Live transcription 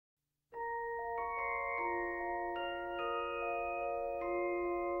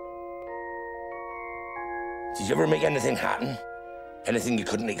Did you ever make anything happen? Anything you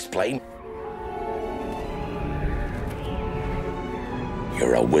couldn't explain?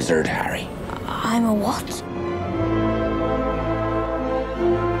 You're a wizard, Harry. I'm a what?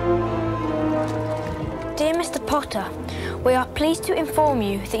 Dear Mr. Potter, we are pleased to inform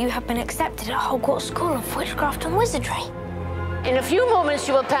you that you have been accepted at Hogwarts School of Witchcraft and Wizardry. In a few moments,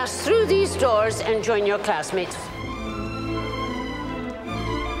 you will pass through these doors and join your classmates.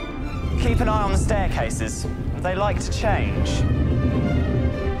 Keep an eye on the staircases. They like to change.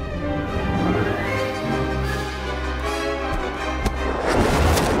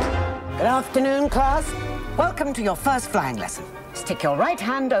 Good afternoon, class. Welcome to your first flying lesson. Stick your right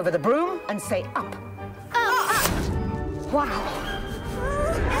hand over the broom and say up. Wow.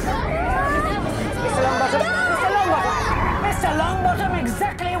 Mr. Longbottom, Mr. Longbottom, Mr. Longbottom,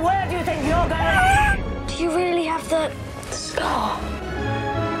 exactly where do you think you're going? Do you really have the scar?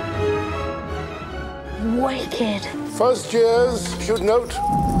 Wicked. First years should note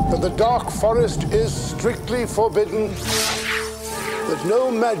that the dark forest is strictly forbidden, that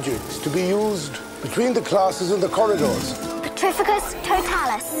no magics to be used between the classes in the corridors. Petrificus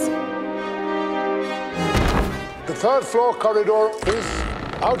totalis. The third floor corridor is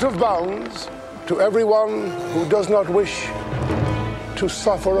out of bounds to everyone who does not wish to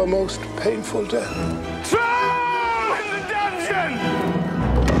suffer a most painful death. Throw in the dungeon!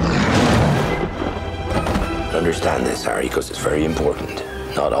 Understand this, Harry, because it's very important.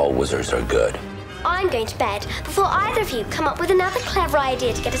 Not all wizards are good. I'm going to bed before either of you come up with another clever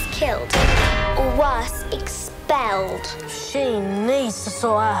idea to get us killed. Or worse, expelled. She needs to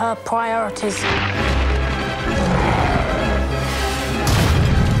sort out her priorities.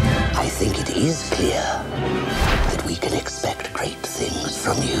 I think it is clear that we can expect great things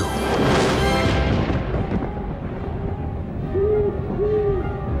from you.